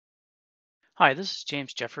Hi, this is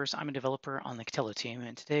James Jeffers. I'm a developer on the Katello team,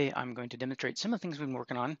 and today I'm going to demonstrate some of the things we've been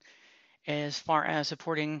working on as far as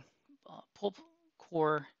supporting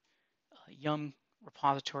Pulpcore Yum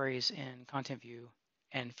repositories in Content View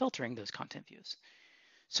and filtering those content views.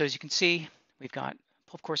 So as you can see, we've got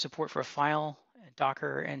Pulpcore support for a file,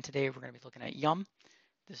 Docker, and today we're going to be looking at Yum.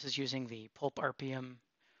 This is using the Pulp RPM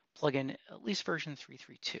plugin, at least version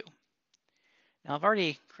 3.3.2. Now I've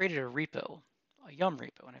already created a repo, a Yum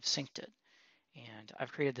repo, and I've synced it. And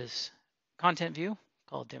I've created this content view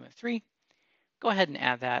called demo3. Go ahead and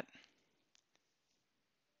add that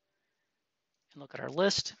and look at our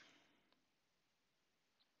list.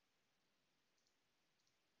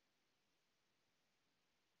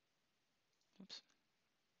 Oops,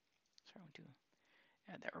 sorry, I want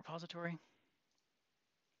to add that repository.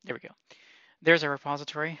 There we go. There's our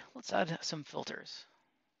repository. Let's add some filters.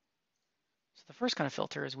 So the first kind of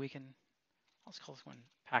filter is let's call this one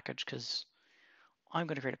package because I'm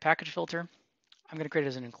going to create a package filter. I'm going to create it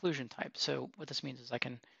as an inclusion type. So what this means is I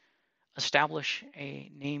can establish a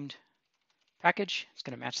named package. It's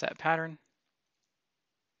going to match that pattern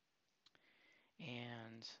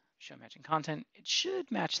and show matching content. It should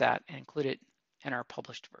match that and include it in our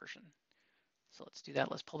published version. So let's do that.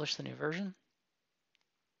 Let's publish the new version.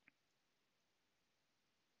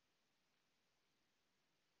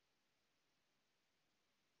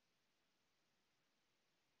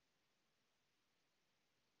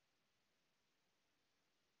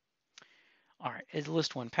 All right, it's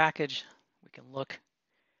list one package. We can look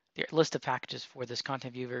the list of packages for this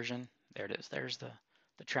content view version. There it is. There's the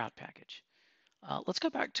trout package. Let's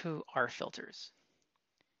go back to our filters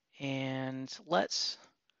and let's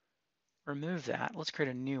remove that. Let's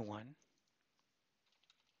create a new one.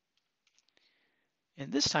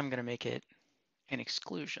 And this time I'm going to make it an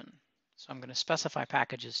exclusion. So I'm going to specify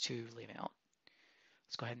packages to leave out.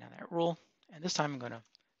 Let's go ahead and add that rule. And this time I'm going to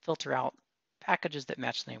filter out packages that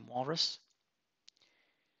match the name Walrus.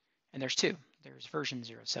 And there's two. There's version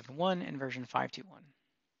 071 and version 521.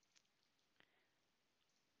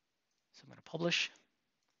 So I'm going to publish.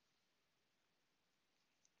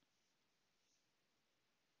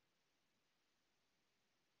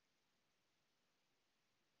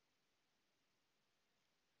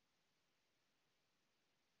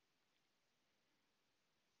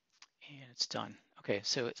 And it's done. Okay,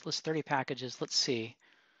 so it lists 30 packages. Let's see.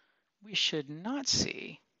 We should not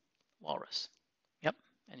see Walrus. Yep,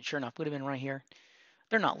 and sure enough, would have been right here.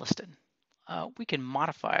 They're not listed. We can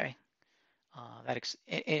modify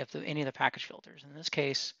any of the package filters. In this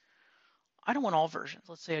case, I don't want all versions.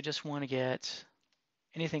 Let's say I just want to get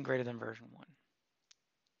anything greater than version 1.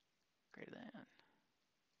 Greater than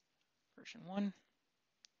version 1. Let's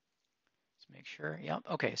make sure. Yep,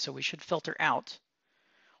 okay, so we should filter out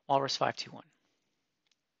Walrus 521.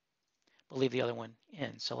 We'll leave the other one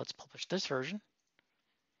in. So let's publish this version.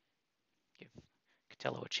 Give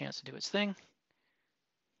Katello a chance to do its thing.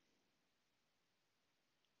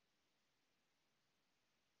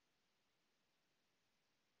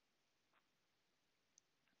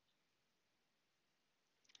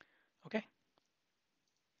 Okay,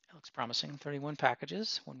 it looks promising. 31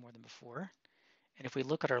 packages, one more than before. And if we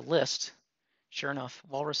look at our list, sure enough,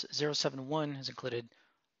 Walrus 071 is included,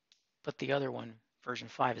 but the other one, version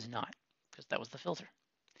 5, is not, because that was the filter.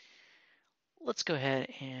 Let's go ahead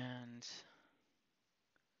and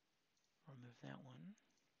remove that one.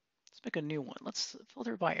 Let's make a new one. Let's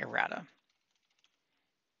filter by errata.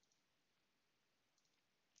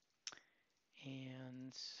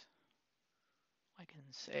 And I can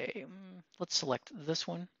say, let's select this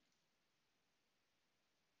one.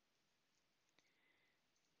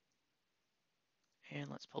 And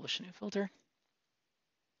let's publish a new filter.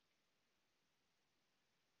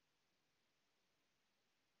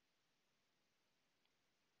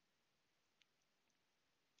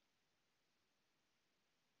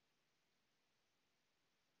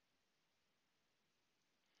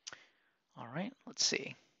 All right, let's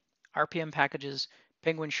see. RPM packages,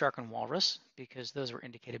 penguin, shark, and walrus, because those were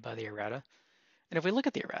indicated by the errata. And if we look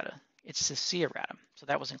at the errata, it's the C errata, so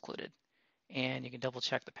that was included. And you can double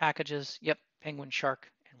check the packages. Yep, penguin, shark,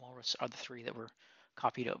 and walrus are the three that were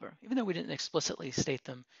copied over. Even though we didn't explicitly state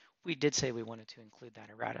them, we did say we wanted to include that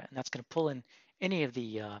errata, and that's going to pull in any of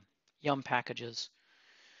the Yum packages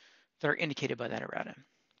that are indicated by that errata.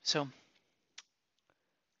 So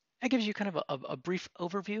that gives you kind of a brief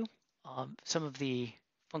overview of some of the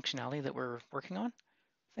functionality that we're working on.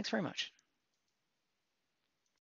 Thanks very much.